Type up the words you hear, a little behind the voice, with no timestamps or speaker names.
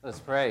Let's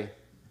pray.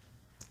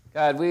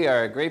 God, we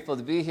are grateful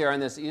to be here on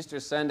this Easter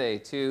Sunday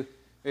to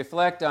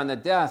reflect on the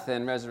death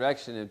and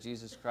resurrection of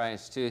Jesus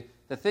Christ, to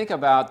think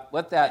about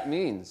what that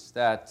means. Is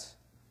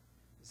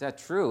that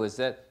true? Is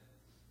that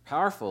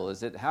powerful?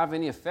 Does it have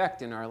any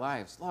effect in our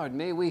lives? Lord,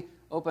 may we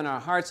open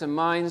our hearts and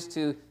minds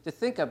to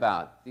think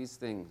about these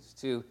things,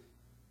 to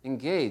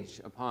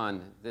engage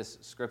upon this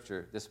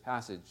scripture, this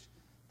passage,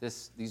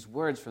 these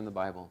words from the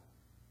Bible.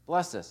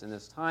 Bless us in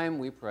this time,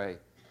 we pray.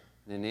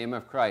 In the name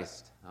of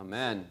Christ,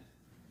 amen.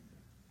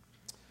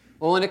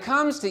 Well, when it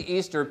comes to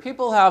Easter,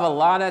 people have a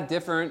lot of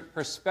different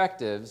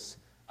perspectives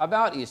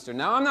about Easter.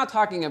 Now, I'm not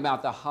talking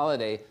about the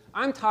holiday.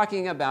 I'm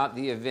talking about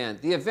the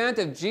event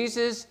of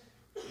Jesus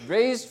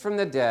raised from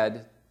the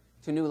dead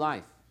to new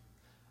life.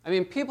 I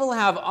mean, people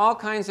have all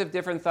kinds of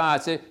different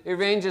thoughts. It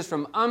ranges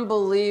from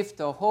unbelief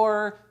to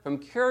horror, from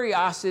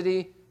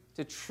curiosity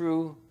to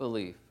true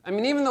belief. I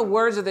mean, even the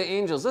words of the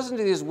angels. Listen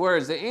to these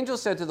words. The angel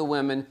said to the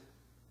women,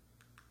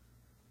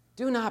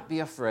 "Do not be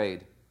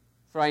afraid,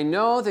 for I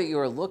know that you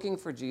are looking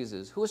for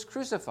Jesus, who was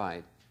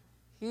crucified.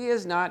 He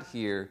is not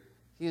here.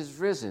 He is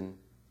risen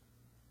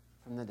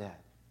from the dead."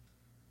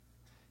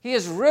 He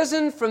is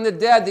risen from the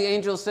dead, the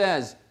angel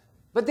says.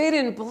 But they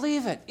didn't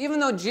believe it. Even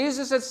though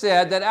Jesus had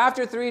said that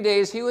after 3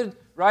 days he would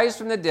rise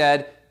from the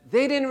dead,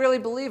 they didn't really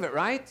believe it,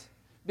 right?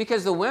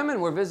 Because the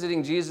women were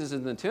visiting Jesus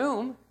in the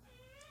tomb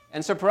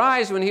and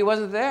surprised when he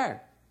wasn't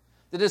there.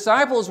 The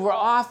disciples were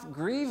off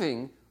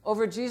grieving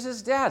over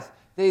Jesus' death.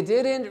 They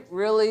didn't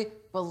really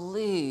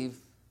believe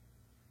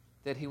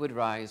that he would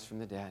rise from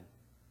the dead.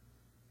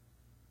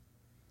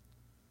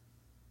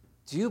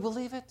 Do you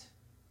believe it?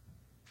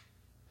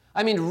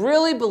 I mean,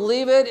 really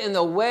believe it in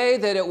the way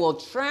that it will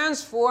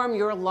transform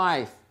your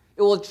life.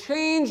 It will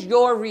change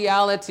your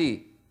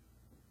reality.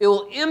 It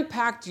will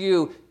impact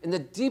you in the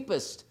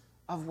deepest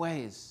of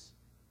ways.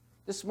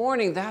 This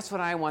morning, that's what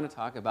I want to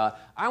talk about.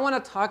 I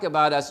want to talk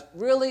about us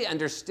really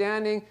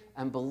understanding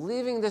and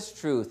believing this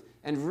truth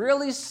and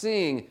really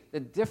seeing the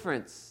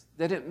difference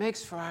that it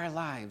makes for our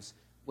lives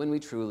when we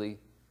truly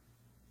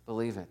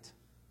believe it.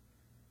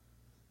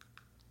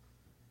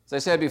 As I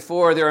said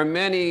before, there are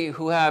many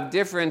who have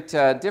different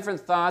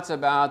thoughts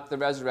about the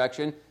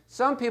resurrection.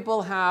 Some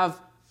people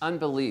have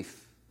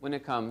unbelief when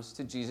it comes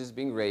to Jesus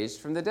being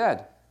raised from the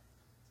dead.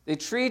 They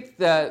treat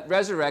the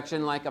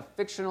resurrection like a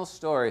fictional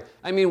story.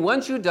 I mean,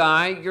 once you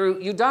die,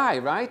 you die,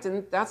 right?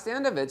 And that's the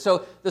end of it.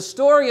 So the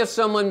story of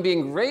someone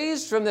being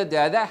raised from the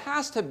dead, that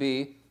has to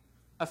be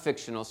a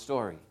fictional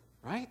story,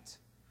 right?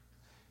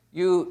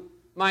 You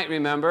might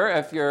remember,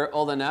 if you're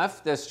old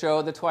enough, this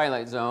show, The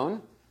Twilight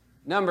Zone,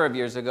 a number of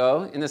years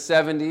ago, in the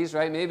 70s,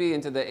 right? Maybe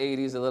into the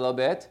 80s a little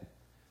bit.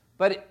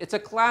 But it's a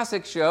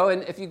classic show,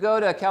 and if you go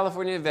to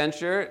California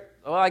Adventure,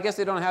 well, I guess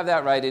they don't have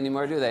that ride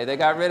anymore, do they? They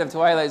got rid of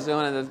Twilight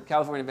Zone and the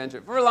California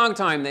Adventure. For a long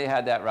time, they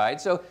had that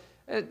ride. So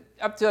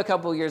up to a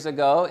couple years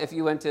ago, if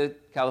you went to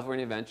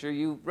California Adventure,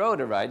 you rode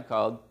a ride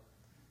called,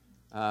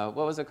 what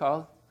was it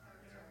called?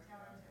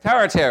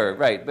 Tower Terror,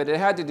 right. But it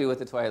had to do with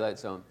the Twilight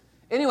Zone.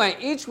 Anyway,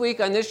 each week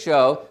on this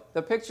show,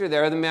 the picture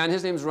there, the man,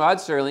 his name's Rod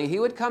Serling, he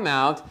would come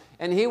out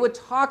and he would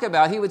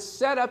he would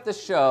set up the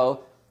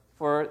show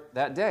for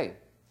that day.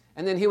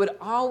 And then he would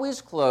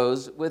always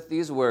close with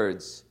these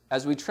words: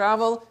 "As we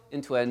travel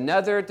into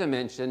another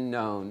dimension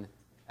known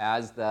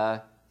as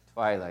the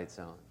Twilight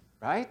Zone,"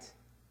 right?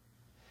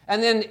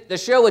 And then the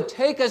show would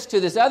take us to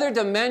this other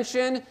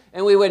dimension,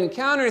 and we would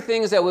encounter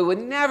things that we would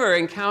never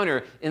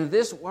encounter in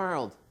this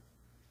world.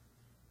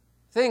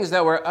 Things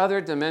that were other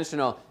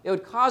dimensional. It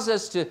would cause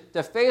us to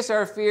face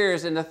our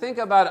fears and to think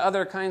about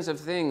other kinds of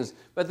things.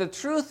 But the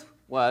truth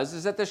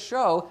is that the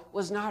show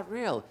was not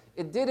real.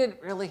 It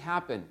didn't really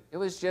happen. It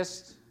was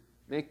just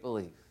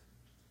make-believe.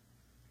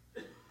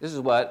 This is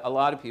what a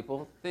lot of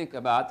people think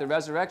about the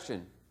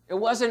resurrection. It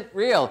wasn't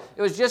real.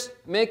 It was just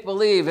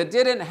make-believe. It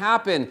didn't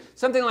happen.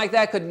 Something like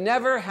that could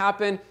never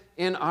happen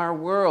in our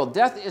world.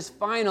 Death is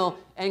final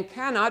and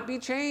cannot be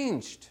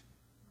changed.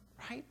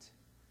 Right?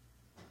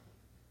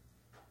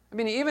 I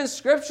mean, even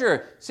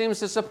Scripture seems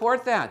to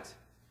support that.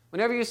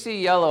 Whenever you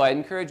see yellow, I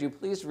encourage you,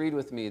 please read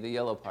with me the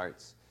yellow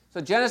parts. So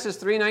Genesis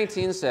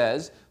 3:19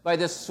 says, "By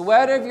the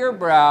sweat of your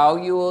brow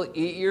you will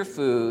eat your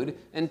food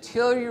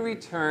until you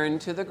return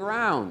to the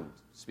ground."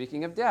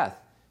 Speaking of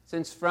death.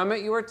 "Since from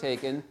it you were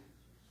taken,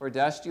 for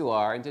dust you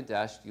are, and to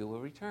dust you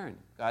will return."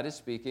 God is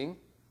speaking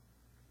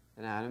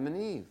to Adam and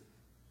Eve.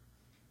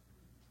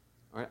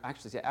 Or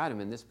actually to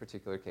Adam in this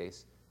particular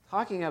case.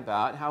 Talking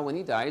about how when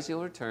he dies,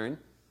 he'll return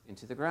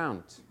into the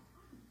ground.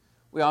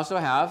 We also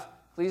have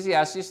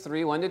Ecclesiastes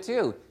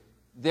 3:1-2.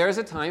 "There's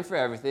a time for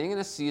everything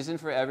and a season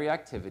for every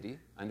activity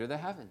under the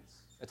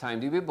heavens. A time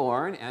to be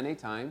born and a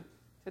time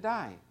to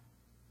die."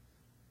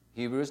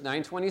 Hebrews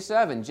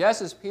 9:27.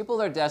 "Just as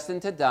people are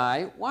destined to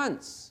die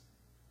once,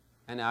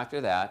 and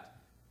after that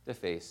to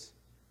face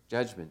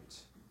judgment."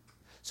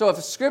 So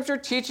if Scripture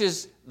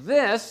teaches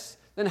this,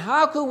 then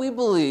how could we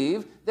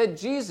believe that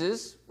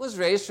Jesus was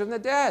raised from the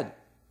dead?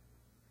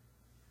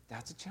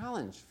 That's a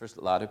challenge for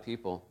a lot of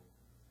people.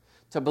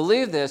 To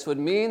believe this would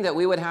mean that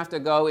we would have to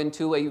go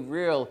into a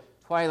real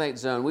twilight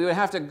zone. We would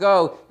have to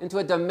go into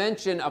a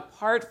dimension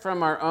apart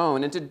from our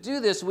own. And to do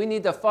this, we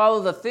need to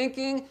follow the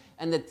thinking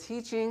and the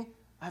teaching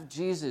of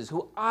Jesus,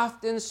 who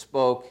often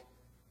spoke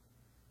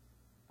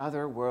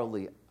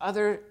otherworldly,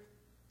 other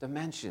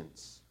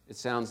dimensions, it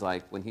sounds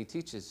like, when he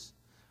teaches.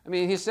 I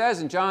mean, he says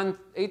in John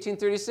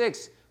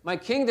 18:36, "My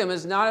kingdom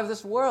is not of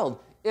this world.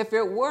 If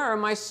it were,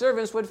 my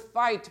servants would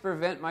fight to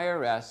prevent my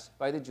arrest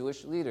by the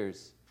Jewish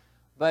leaders.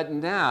 But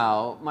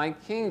now my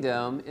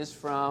kingdom is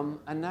from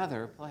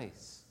another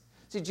place."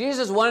 See,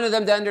 Jesus wanted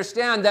them to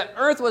understand that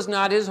earth was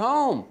not his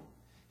home.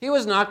 He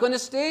was not going to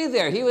stay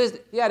there. He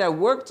had a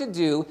work to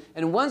do,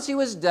 and once he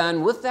was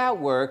done with that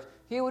work,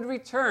 he would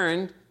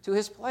return to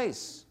his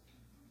place,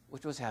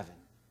 which was heaven.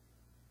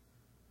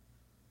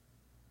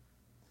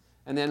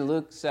 And then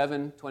Luke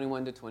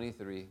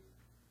 7:21-23.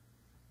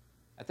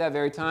 At that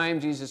very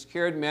time, Jesus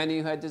cured many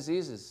who had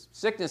diseases,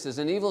 sicknesses,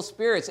 and evil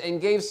spirits, and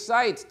gave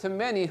sight to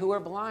many who were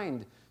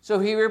blind. So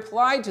he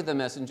replied to the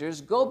messengers,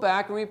 "Go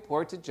back and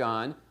report to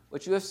John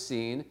what you have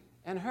seen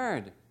and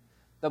heard.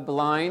 The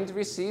blind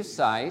receive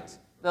sight,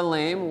 the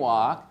lame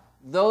walk,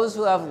 those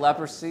who have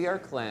leprosy are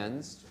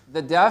cleansed,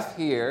 the deaf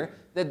hear,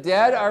 the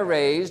dead are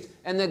raised,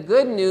 and the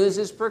good news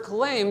is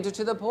proclaimed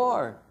to the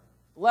poor.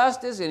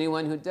 Blessed is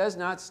anyone who does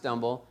not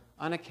stumble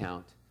on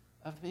account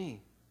of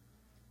me."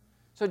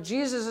 So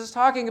Jesus is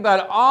talking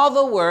about all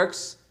the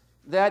works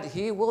that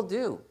he will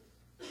do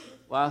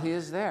while he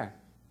is there.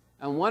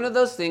 And one of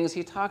those things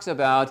he talks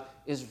about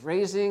is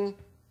raising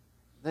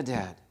the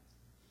dead.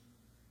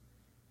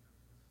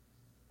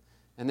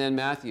 And then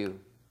Matthew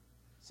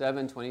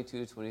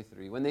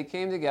 7:22-23. When they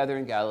came together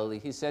in Galilee,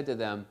 he said to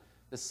them,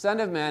 "The Son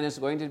of Man is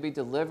going to be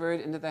delivered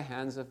into the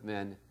hands of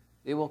men.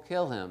 They will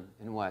kill him,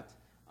 and what?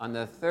 On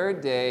the third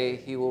day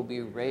he will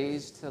be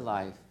raised to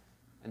life."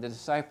 And the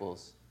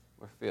disciples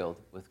were filled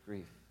with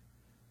grief.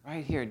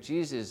 Right here,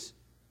 Jesus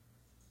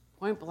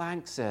point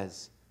blank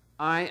says,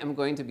 "I am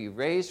going to be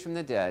raised from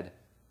the dead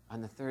on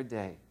the third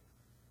day."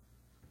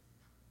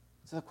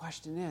 So the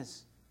question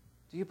is,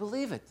 do you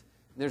believe it?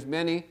 And there's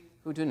many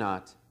who do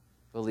not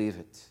believe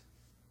it.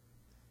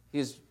 He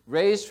is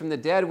raised from the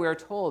dead, we are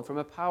told, from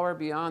a power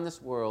beyond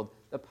this world,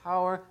 the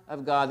power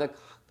of God, the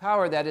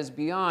power that is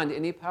beyond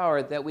any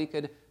power that we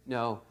could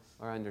know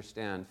or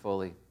understand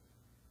fully.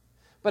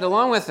 But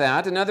along with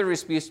that, another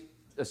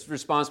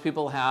response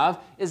people have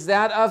is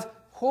that of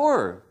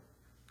horror.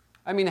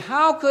 I mean,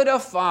 how could a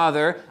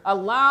father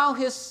allow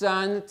his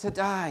son to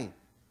die?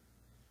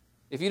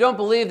 If you don't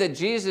believe that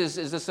Jesus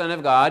is the Son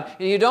of God,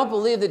 and you don't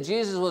believe that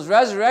Jesus was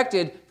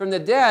resurrected from the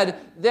dead,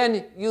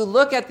 then you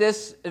look at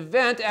this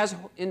event as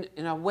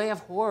in a way of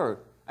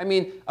horror. I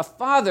mean, a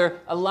father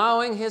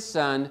allowing his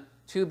son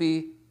to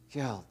be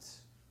killed.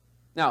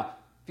 Now,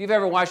 if you've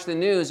ever watched the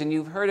news and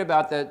you've heard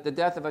about the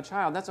death of a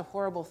child, that's a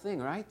horrible thing,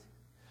 right?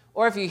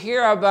 Or if you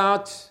hear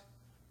about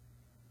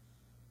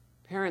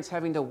parents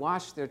having to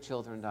watch their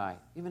children die,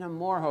 even a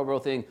more horrible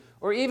thing.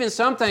 Or even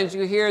sometimes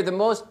you hear the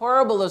most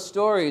horrible of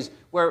stories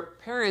where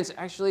parents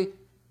actually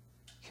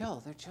kill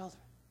their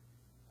children.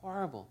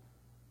 Horrible,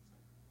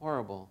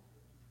 horrible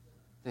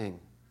thing.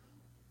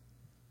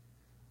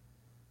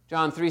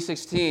 John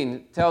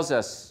 3:16 tells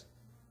us,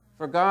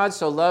 "For God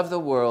so loved the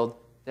world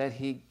that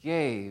he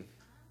gave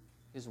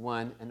his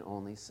one and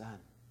only Son."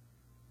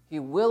 He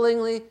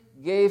willingly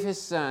gave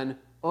his Son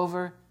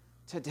over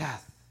to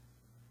death.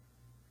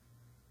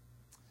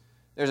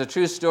 There's a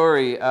true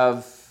story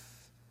of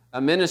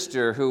a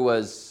minister who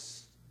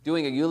was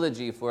doing a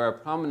eulogy for a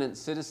prominent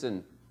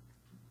citizen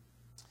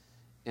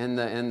in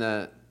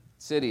the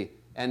city.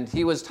 And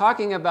he was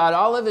talking about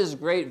all of his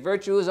great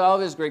virtues, all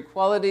of his great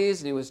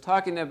qualities, and he was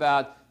talking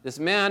about this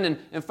man.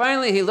 And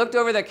finally he looked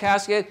over the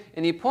casket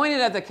and he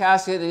pointed at the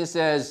casket and he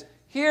says,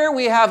 "Here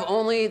we have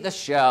only the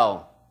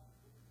shell.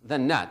 The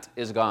nut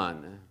is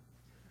gone."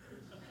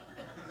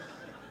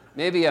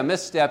 Maybe a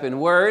misstep in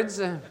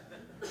words.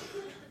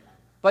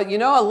 But you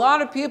know, a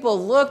lot of people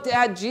looked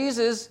at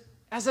Jesus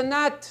as a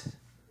nut.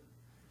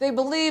 They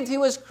believed he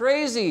was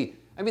crazy.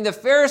 I mean, the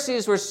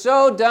Pharisees were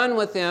so done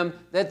with him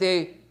that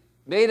they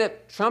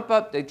trumped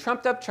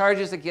up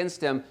charges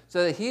against him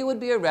so that he would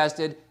be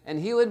arrested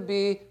and he would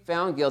be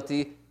found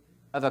guilty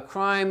of a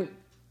crime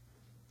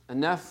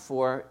enough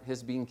for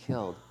his being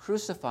killed,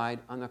 crucified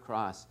on the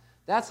cross.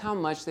 That's how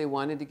much they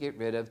wanted to get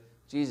rid of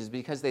Jesus,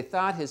 because they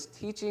thought his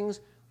teachings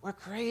were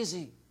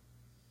crazy,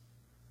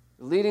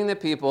 leading the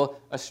people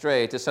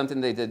astray to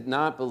something they did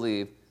not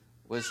believe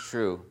was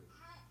true.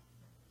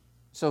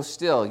 So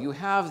still, you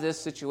have this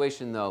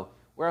situation, though,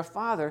 where a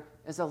father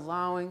is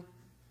allowing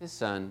his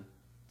son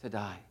to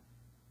die.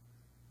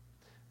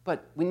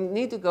 But we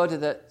need to go to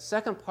the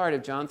second part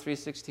of John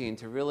 3:16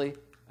 to really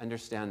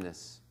understand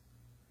this.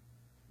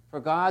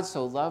 "For God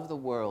so loved the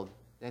world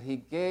that he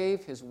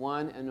gave his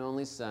one and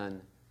only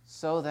Son,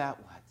 so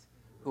that" what?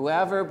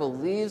 "Whoever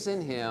believes in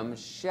him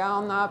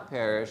shall not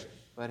perish,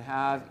 but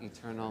have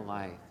eternal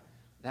life."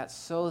 That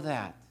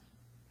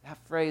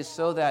phrase,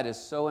 "so that," is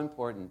so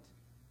important.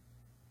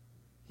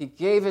 He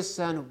gave his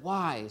Son.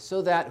 Why?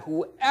 So that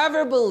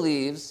whoever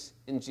believes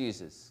in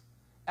Jesus,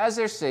 as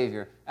their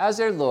Savior, as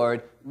their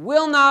Lord,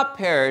 will not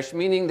perish,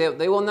 meaning that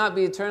they will not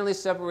be eternally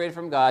separated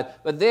from God,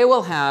 but they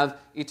will have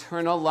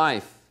eternal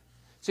life.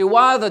 See,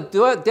 while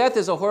death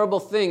is a horrible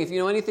thing, if you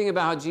know anything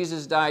about how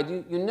Jesus died,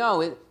 you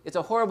know it's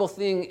a horrible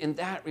thing in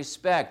that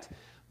respect.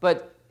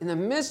 But in the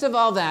midst of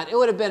all that, it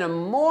would have been a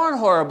more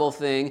horrible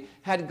thing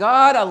had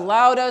God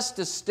allowed us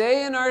to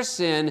stay in our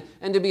sin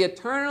and to be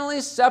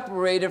eternally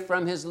separated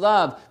from His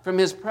love, from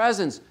His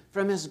presence,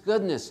 from His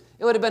goodness.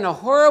 It would have been a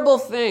horrible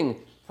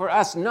thing for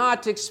us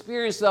not to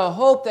experience the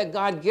hope that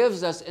God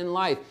gives us in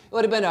life. It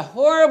would have been a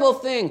horrible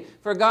thing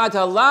for God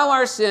to allow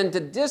our sin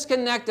to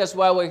disconnect us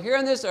while we're here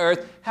on this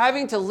earth,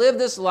 having to live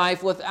this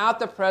life without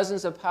the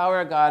presence of power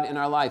of God in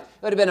our life. It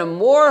would have been a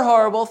more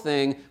horrible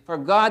thing for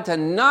God to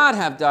not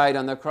have died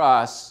on the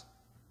cross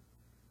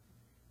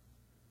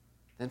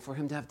than for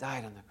Him to have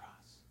died on the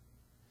cross.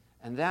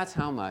 And that's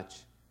how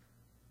much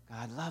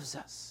God loves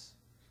us,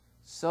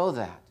 so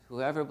that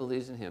whoever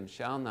believes in Him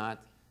shall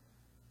not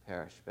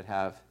perish, but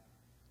have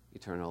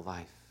eternal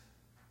life.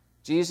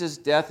 Jesus'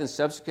 death and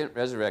subsequent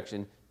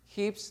resurrection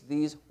keeps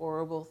these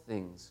horrible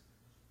things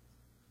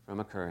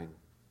from occurring.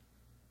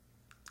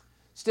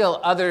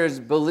 Still, others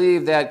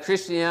believe that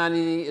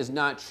Christianity is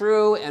not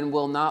true and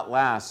will not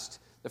last.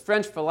 The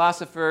French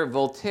philosopher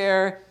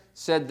Voltaire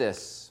said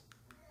this: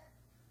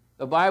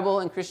 "The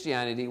Bible and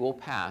Christianity will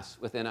pass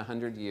within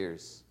 100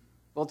 years."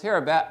 Voltaire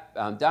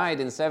died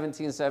in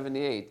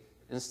 1778,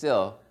 and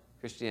still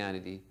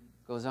Christianity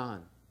goes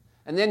on.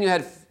 And then you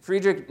had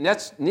Friedrich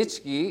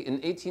Nietzsche in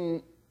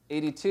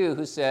 1882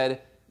 who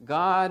said,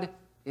 "God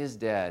is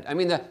dead." I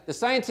mean, the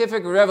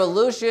scientific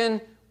revolution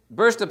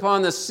burst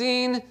upon the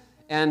scene,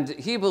 and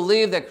he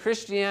believed that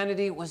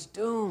Christianity was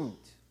doomed.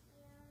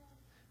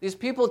 These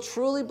people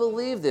truly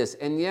believe this,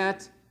 and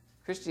yet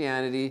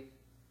Christianity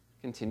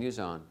continues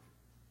on.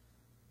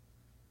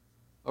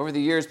 Over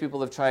the years, people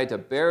have tried to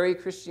bury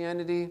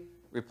Christianity,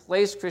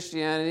 replace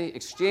Christianity,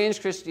 exchange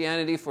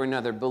Christianity for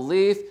another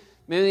belief.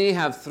 Many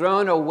have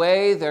thrown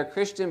away their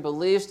Christian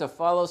beliefs to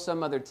follow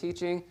some other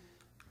teaching.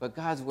 But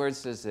God's word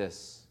says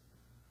this,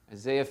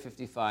 Isaiah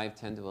 55,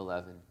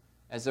 10-11.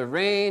 "As the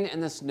rain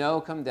and the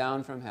snow come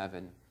down from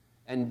heaven,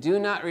 and do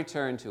not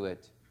return to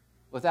it,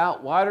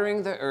 without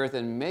watering the earth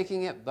and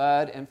making it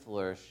bud and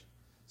flourish,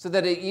 so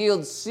that it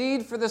yields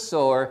seed for the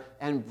sower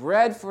and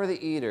bread for the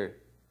eater,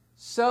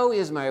 so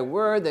is my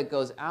word that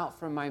goes out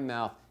from my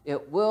mouth.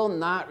 It will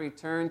not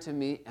return to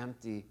me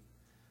empty,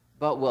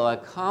 but will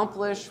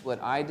accomplish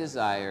what I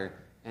desire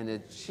and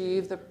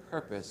achieve the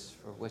purpose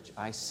for which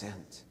I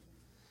sent."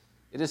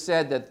 It is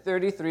said that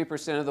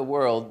 33% of the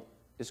world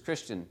is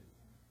Christian.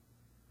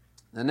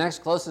 The next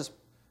closest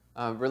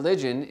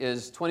religion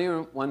is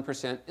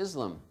 21%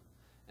 Islam.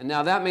 And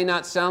now that may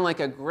not sound like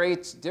a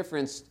great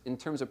difference in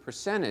terms of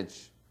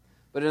percentage,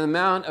 but in the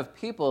amount of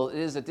people, it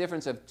is a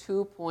difference of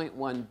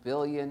 2.1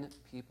 billion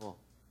people.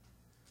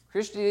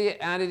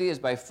 Christianity is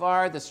by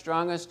far the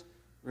strongest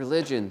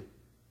religion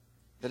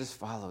that is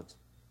followed.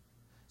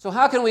 So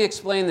how can we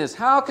explain this?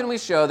 How can we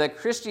show that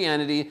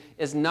Christianity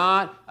is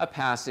not a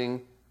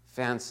passing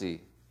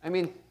fancy? I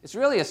mean, it's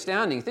really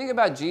astounding. Think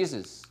about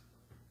Jesus.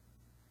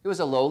 He was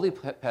a lowly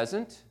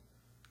peasant.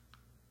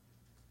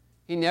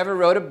 He never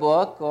wrote a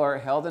book or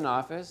held an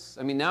office.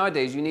 I mean,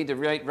 nowadays you need to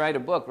write a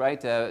book,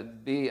 right, to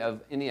be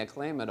of any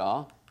acclaim at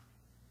all.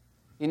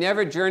 He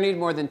never journeyed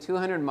more than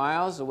 200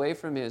 miles away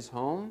from his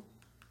home.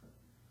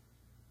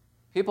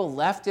 People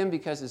left him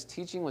because his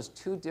teaching was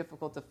too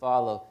difficult to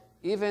follow.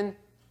 Even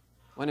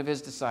one of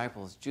his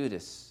disciples,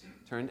 Judas,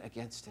 turned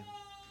against him.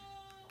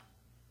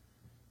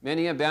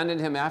 Many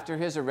abandoned him after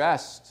his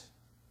arrest,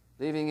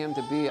 leaving him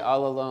to be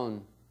all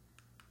alone.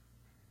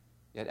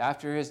 Yet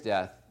after his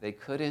death, they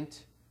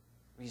couldn't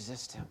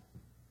resist him.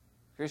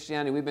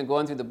 Christianity, we've been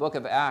going through the book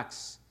of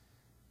Acts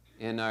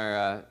in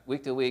our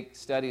week-to-week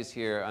studies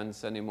here on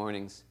Sunday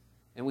mornings.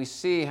 And we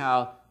see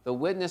how the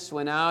witness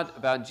went out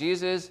about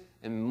Jesus,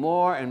 and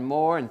more,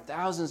 and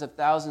thousands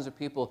of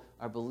people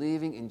are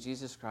believing in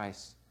Jesus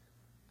Christ.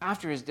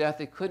 After his death,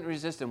 they couldn't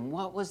resist him.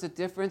 What was the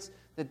difference?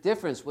 The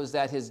difference was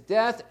that his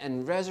death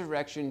and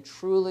resurrection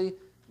truly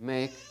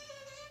make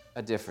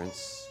a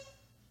difference.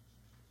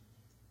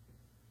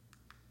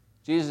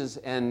 Jesus'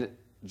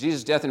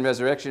 death and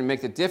resurrection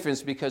make the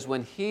difference because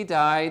when he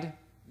died,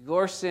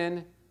 your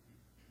sin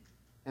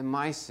and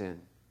my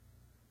sin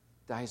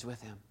dies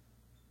with him.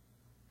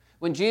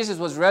 When Jesus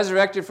was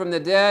resurrected from the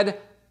dead,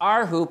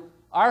 our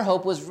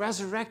hope was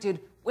resurrected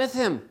with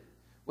him.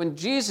 When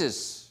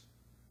Jesus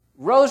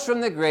rose from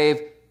the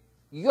grave,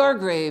 your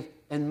grave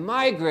and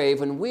my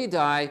grave, when we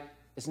die,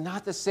 is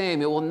not the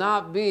same. It will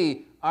not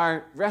be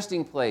our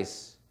resting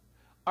place.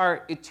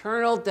 Our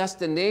eternal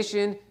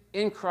destination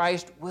in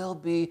Christ will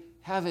be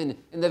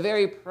heaven, in the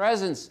very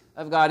presence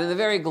of God, in the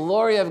very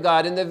glory of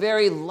God, in the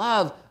very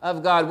love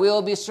of God. We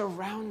will be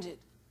surrounded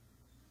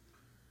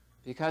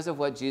because of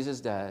what Jesus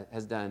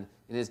has done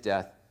in his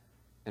death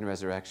and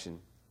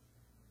resurrection.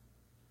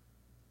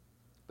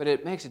 But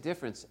it makes a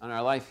difference on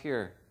our life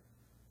here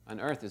on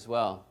earth as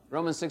well.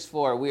 Romans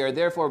 6:4, "We are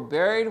therefore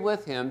buried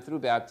with him through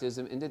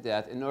baptism into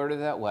death, in order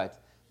that"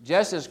 what?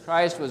 just as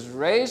Christ was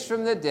raised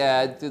from the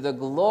dead through the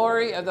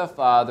glory of the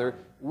Father,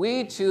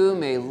 we too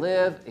may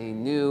live a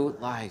new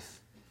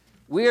life.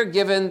 We are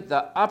given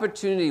the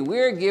opportunity, we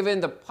are given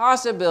the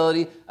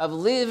possibility of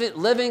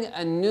living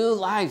a new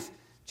life.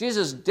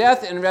 Jesus'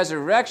 death and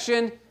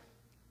resurrection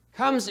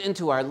comes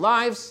into our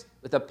lives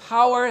with a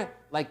power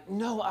like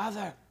no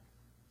other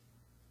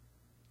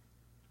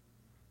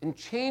and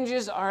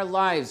changes our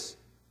lives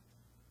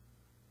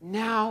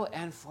now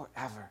and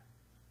forever.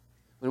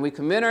 When we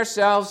commit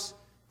ourselves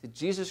to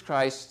Jesus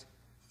Christ,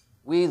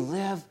 we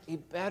live a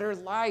better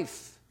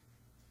life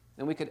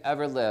than we could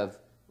ever live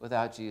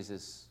without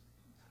Jesus.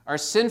 Our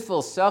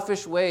sinful,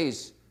 selfish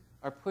ways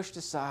are pushed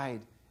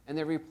aside and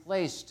they're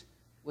replaced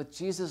with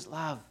Jesus'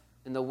 love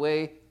in the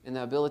way and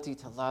the ability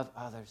to love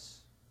others.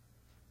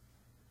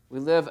 We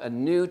live a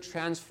new,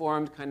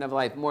 transformed kind of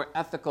life, more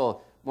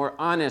ethical, more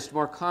honest,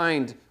 more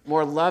kind,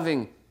 more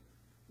loving.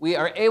 We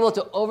are able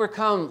to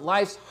overcome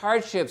life's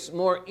hardships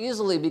more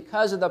easily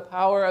because of the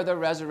power of the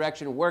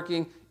resurrection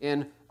working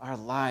in our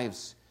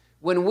lives.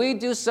 When we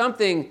do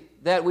something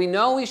that we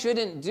know we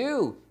shouldn't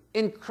do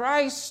in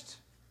Christ,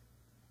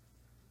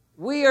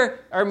 we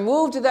are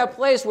moved to that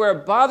place where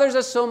it bothers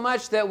us so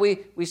much that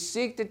we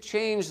seek to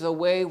change the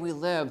way we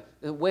live,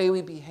 the way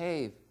we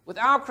behave.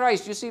 Without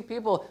Christ, you see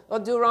people, they'll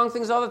do wrong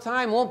things all the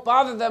time, won't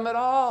bother them at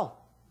all.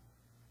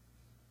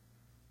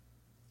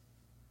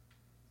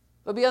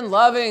 They'll be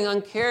unloving,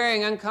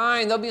 uncaring,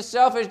 unkind. They'll be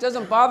selfish. It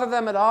doesn't bother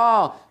them at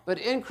all. But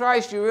in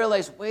Christ, you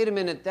realize, wait a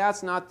minute,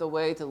 that's not the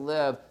way to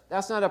live.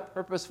 That's not a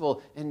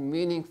purposeful and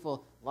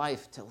meaningful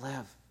life to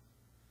live.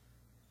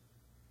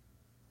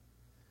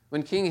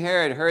 When King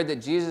Herod heard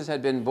that Jesus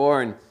had been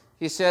born,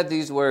 he said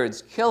these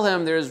words, "Kill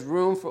him, there is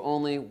room for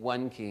only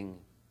one king."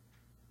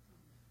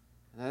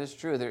 And that is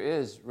true, there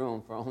is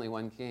room for only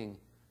one king.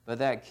 But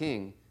that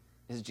king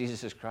is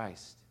Jesus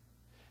Christ.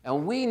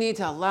 And we need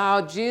to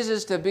allow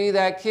Jesus to be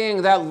that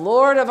king, that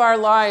Lord of our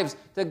lives,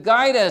 to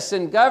guide us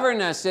and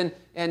govern us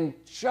and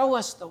show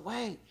us the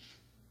way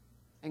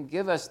and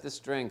give us the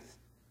strength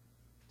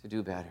to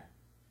do better.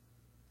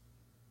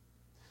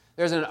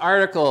 There's an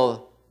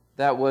article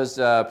that was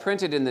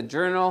printed in the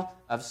Journal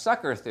of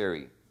Sucker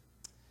Theory.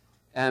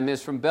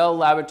 It's from Bell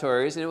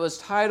Laboratories, and it was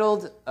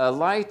titled "A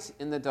Light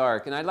in the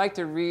Dark." And I'd like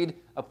to read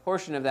a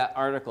portion of that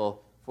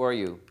article for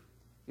you,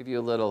 give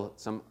you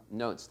some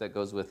notes that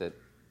goes with it.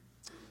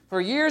 For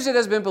years, it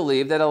has been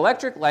believed that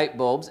electric light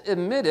bulbs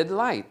emitted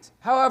light.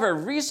 However,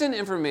 recent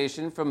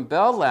information from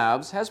Bell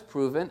Labs has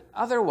proven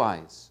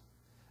otherwise.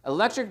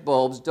 Electric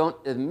bulbs don't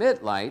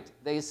emit light,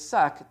 they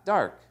suck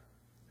dark.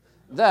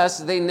 Thus,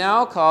 they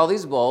now call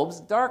these bulbs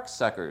dark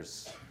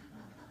suckers.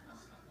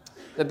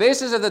 The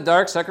basis of the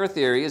dark sucker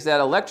theory is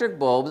that electric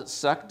bulbs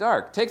suck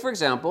dark. Take, for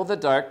example, the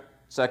dark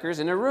suckers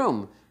in a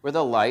room where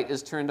the light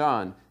is turned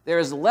on. There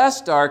is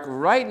less dark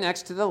right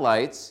next to the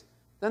lights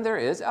than there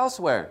is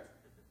elsewhere.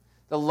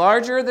 The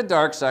larger the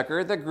dark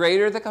sucker, the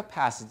greater the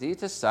capacity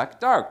to suck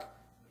dark.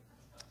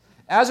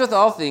 As with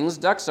all things,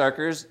 dark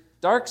suckers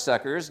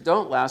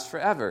don't last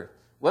forever.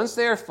 Once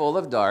they are full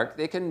of dark,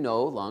 they can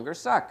no longer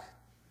suck.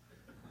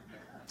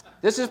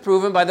 This is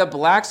proven by the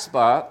black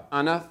spot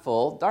on a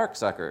full dark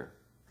sucker.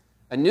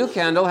 A new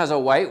candle has a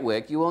white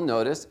wick. You will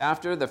notice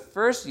after the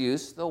first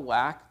use, the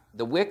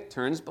wick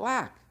turns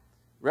black,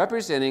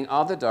 representing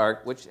all the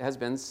dark which has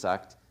been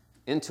sucked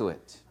into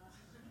it.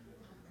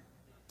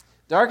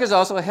 Dark is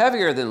also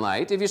heavier than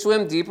light. If you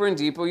swim deeper and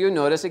deeper, you'll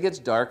notice it gets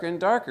darker and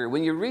darker.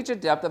 When you reach a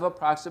depth of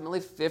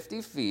approximately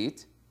 50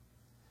 feet,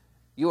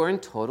 you are in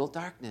total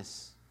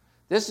darkness.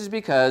 This is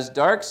because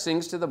dark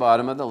sinks to the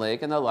bottom of the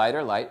lake and the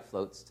lighter light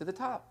floats to the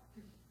top.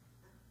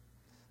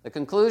 The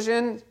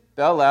conclusion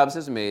Bell Labs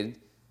has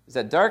made is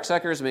that dark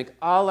suckers make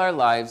all our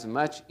lives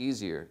much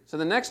easier. So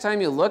the next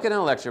time you look at an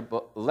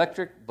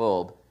electric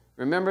bulb,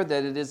 remember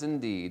that it is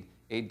indeed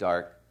a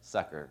dark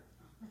sucker.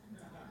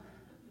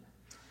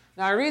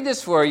 Now I read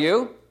this for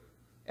you,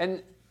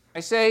 and I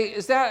say,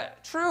 is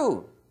that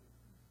true?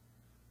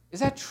 Is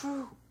that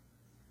true?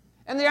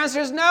 And the answer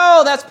is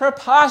no, that's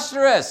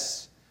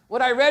preposterous.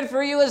 What I read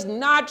for you is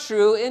not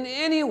true in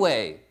any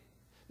way.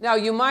 Now,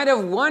 you might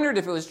have wondered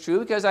if it was true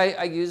because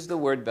I used the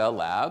word Bell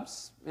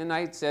Labs, and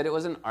I said it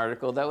was an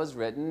article that was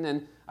written,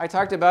 and I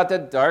talked about the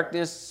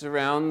darkness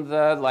around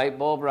the light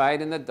bulb,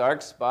 right, and the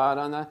dark spot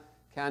on the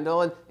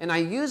candle, and I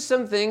used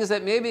some things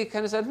that maybe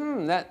kind of said,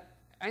 that,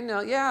 I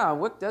know, yeah,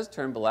 wick does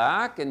turn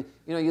black, and,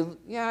 it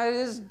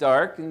is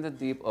dark in the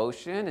deep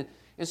ocean,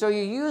 and so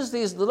you use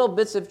these little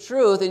bits of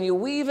truth, and you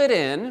weave it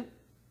in,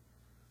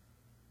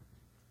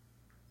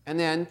 and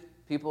then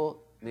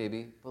people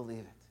maybe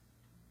believe it.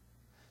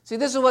 See,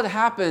 this is what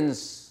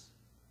happens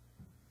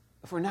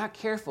if we're not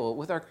careful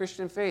with our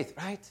Christian faith,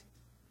 right?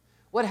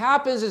 What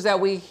happens is that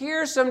we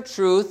hear some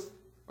truth,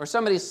 or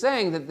somebody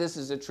saying that this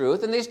is a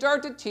truth, and they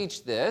start to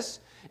teach this,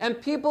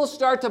 and people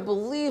start to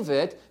believe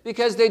it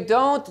because they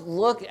don't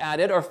look at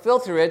it or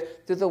filter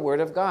it through the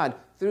Word of God,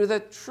 through the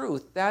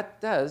truth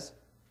that does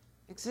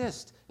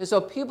exist. And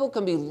so people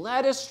can be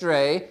led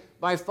astray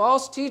by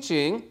false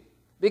teaching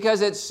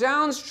because it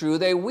sounds true.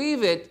 They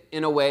weave it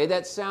in a way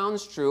that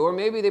sounds true, or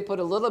maybe they put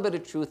a little bit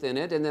of truth in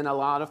it and then a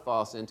lot of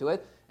false into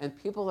it, and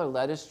people are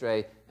led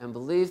astray and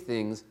believe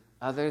things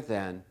other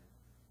than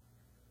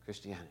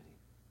Christianity.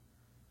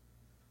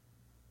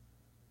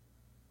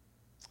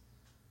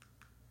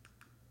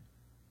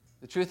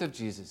 The truth of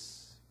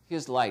Jesus, he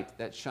is light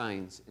that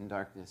shines in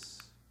darkness.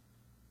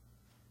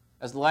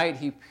 As light,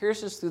 he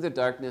pierces through the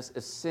darkness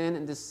of sin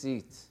and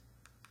deceit.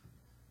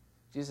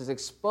 Jesus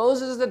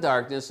exposes the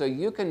darkness so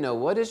you can know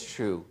what is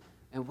true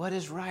and what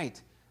is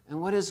right and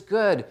what is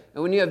good.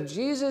 And when you have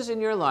Jesus in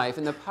your life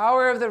and the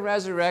power of the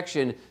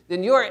resurrection,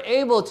 then you are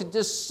able to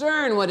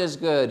discern what is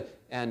good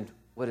and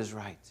what is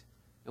right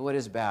and what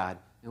is bad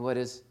and what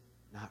is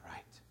not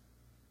right.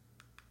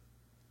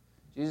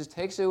 Jesus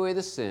takes away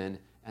the sin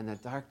and the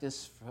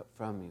darkness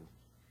from you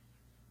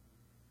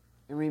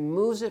and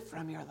removes it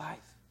from your life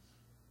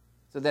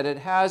so that it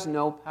has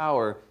no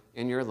power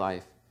in your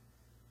life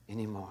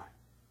anymore.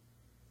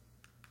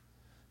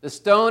 The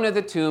stone of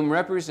the tomb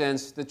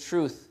represents the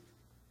truth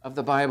of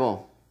the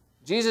Bible.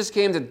 Jesus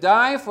came to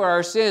die for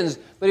our sins,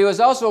 but he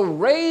was also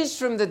raised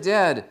from the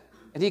dead,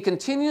 and he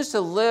continues to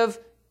live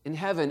in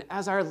heaven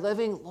as our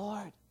living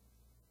Lord.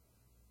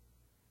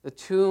 The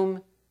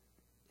tomb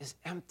is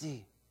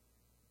empty.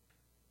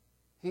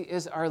 He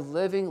is our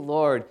living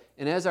Lord,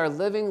 and as our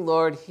living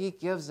Lord, he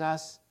gives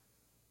us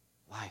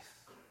life.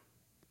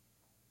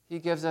 He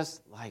gives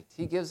us light.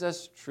 He gives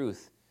us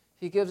truth.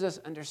 He gives us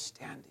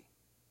understanding.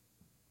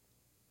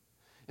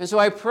 And so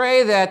I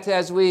pray that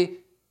as we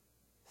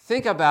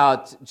think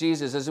about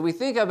Jesus, as we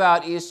think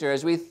about Easter,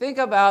 as we think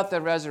about the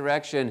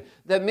resurrection,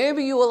 that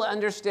maybe you will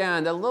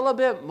understand a little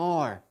bit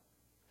more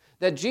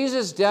that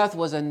Jesus' death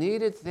was a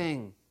needed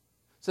thing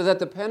so that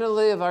the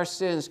penalty of our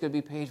sins could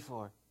be paid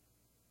for.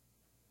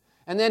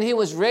 And then he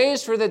was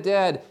raised for the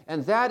dead,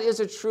 and that is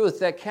a truth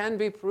that can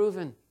be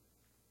proven.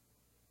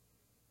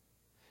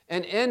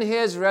 And in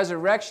his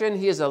resurrection,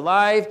 he is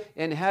alive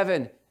in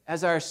heaven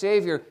as our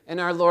Savior and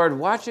our Lord,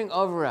 watching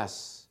over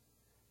us,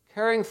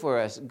 caring for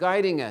us,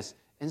 guiding us,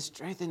 and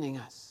strengthening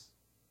us.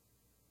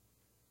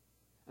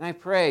 And I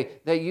pray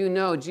that you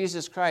know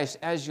Jesus Christ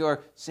as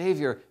your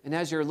Savior and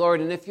as your Lord.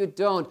 And if you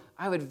don't,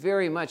 I would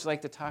very much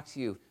like to talk to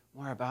you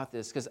more about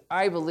this, because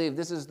I believe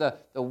this is the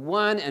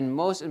one and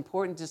most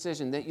important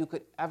decision that you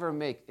could ever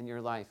make in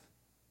your life.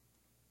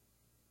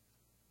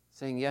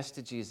 Saying yes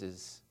to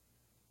Jesus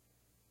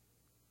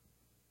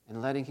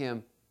and letting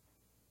him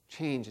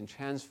change and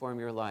transform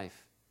your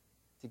life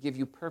to give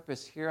you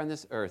purpose here on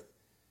this earth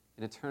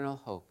and eternal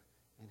hope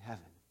in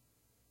heaven.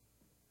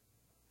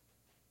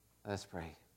 Let us pray.